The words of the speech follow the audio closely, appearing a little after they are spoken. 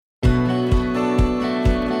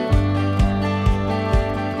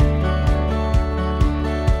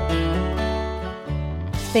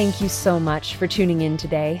Thank you so much for tuning in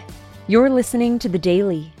today. You're listening to The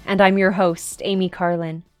Daily, and I'm your host, Amy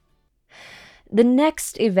Carlin. The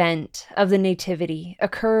next event of the Nativity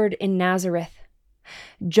occurred in Nazareth.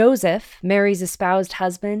 Joseph, Mary's espoused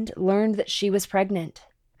husband, learned that she was pregnant.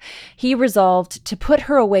 He resolved to put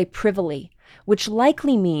her away privily, which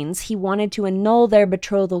likely means he wanted to annul their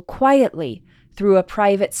betrothal quietly through a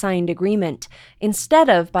private signed agreement, instead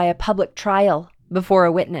of by a public trial before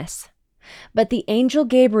a witness. But the Angel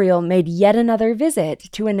Gabriel made yet another visit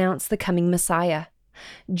to announce the coming Messiah.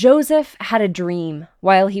 Joseph had a dream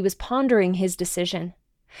while he was pondering his decision.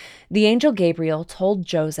 The Angel Gabriel told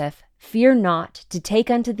Joseph, "Fear not to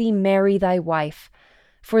take unto thee Mary thy wife,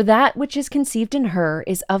 for that which is conceived in her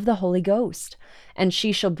is of the Holy Ghost, and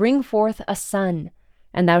she shall bring forth a son,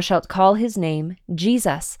 and thou shalt call his name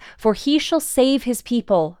Jesus, for he shall save his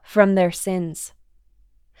people from their sins."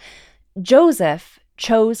 Joseph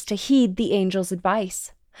chose to heed the angel's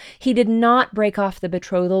advice. He did not break off the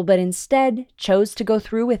betrothal, but instead chose to go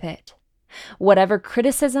through with it. Whatever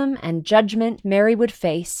criticism and judgment Mary would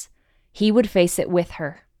face, he would face it with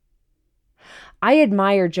her. I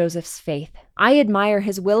admire Joseph's faith. I admire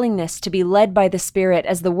his willingness to be led by the Spirit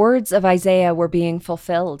as the words of Isaiah were being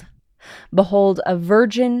fulfilled. "Behold, a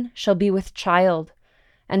virgin shall be with child,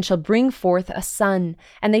 and shall bring forth a son,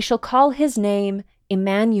 and they shall call his name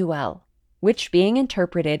Emmanuel," which, being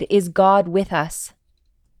interpreted, is God with us.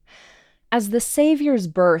 As the Savior's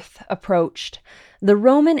birth approached, the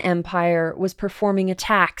Roman Empire was performing a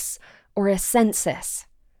tax or a census.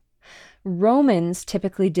 Romans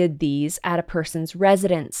typically did these at a person's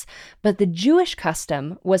residence, but the Jewish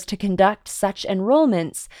custom was to conduct such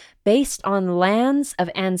enrollments based on lands of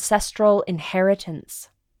ancestral inheritance.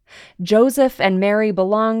 Joseph and Mary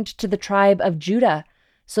belonged to the tribe of Judah,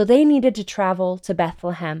 so they needed to travel to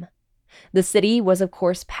Bethlehem. The city was, of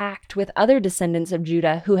course, packed with other descendants of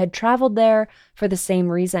Judah who had traveled there for the same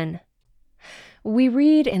reason. We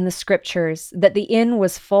read in the scriptures that the inn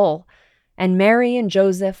was full, and Mary and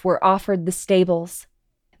Joseph were offered the stables.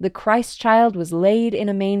 The Christ child was laid in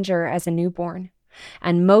a manger as a newborn,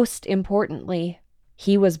 and most importantly,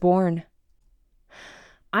 he was born.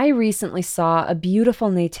 I recently saw a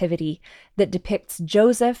beautiful nativity that depicts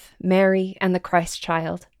Joseph, Mary, and the Christ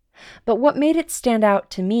child. But what made it stand out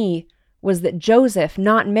to me was that Joseph,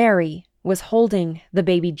 not Mary, was holding the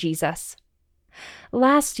baby Jesus.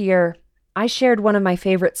 Last year, I shared one of my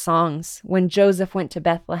favorite songs, "When Joseph Went to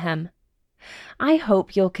Bethlehem." I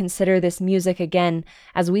hope you'll consider this music again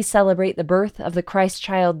as we celebrate the birth of the Christ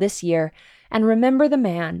child this year and remember the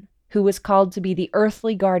man who was called to be the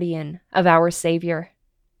earthly guardian of our Savior.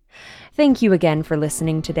 Thank you again for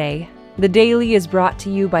listening today. The Daily is brought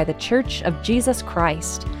to you by the Church of Jesus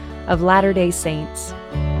Christ of Latter-day Saints.